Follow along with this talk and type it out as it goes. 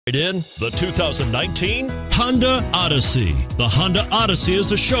In the 2019 Honda Odyssey. The Honda Odyssey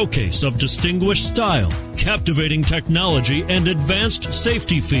is a showcase of distinguished style, captivating technology, and advanced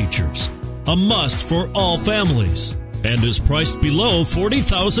safety features. A must for all families, and is priced below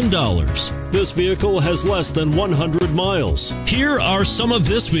 $40,000. This vehicle has less than 100 miles. Here are some of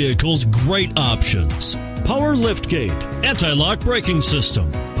this vehicle's great options: power liftgate, anti-lock braking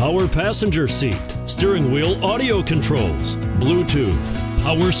system, power passenger seat, steering wheel audio controls, Bluetooth,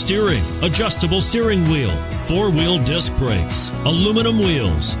 power steering, adjustable steering wheel, four-wheel disc brakes, aluminum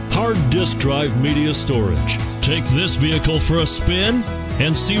wheels, hard disk drive media storage. Take this vehicle for a spin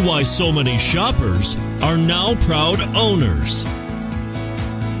and see why so many shoppers are now proud owners.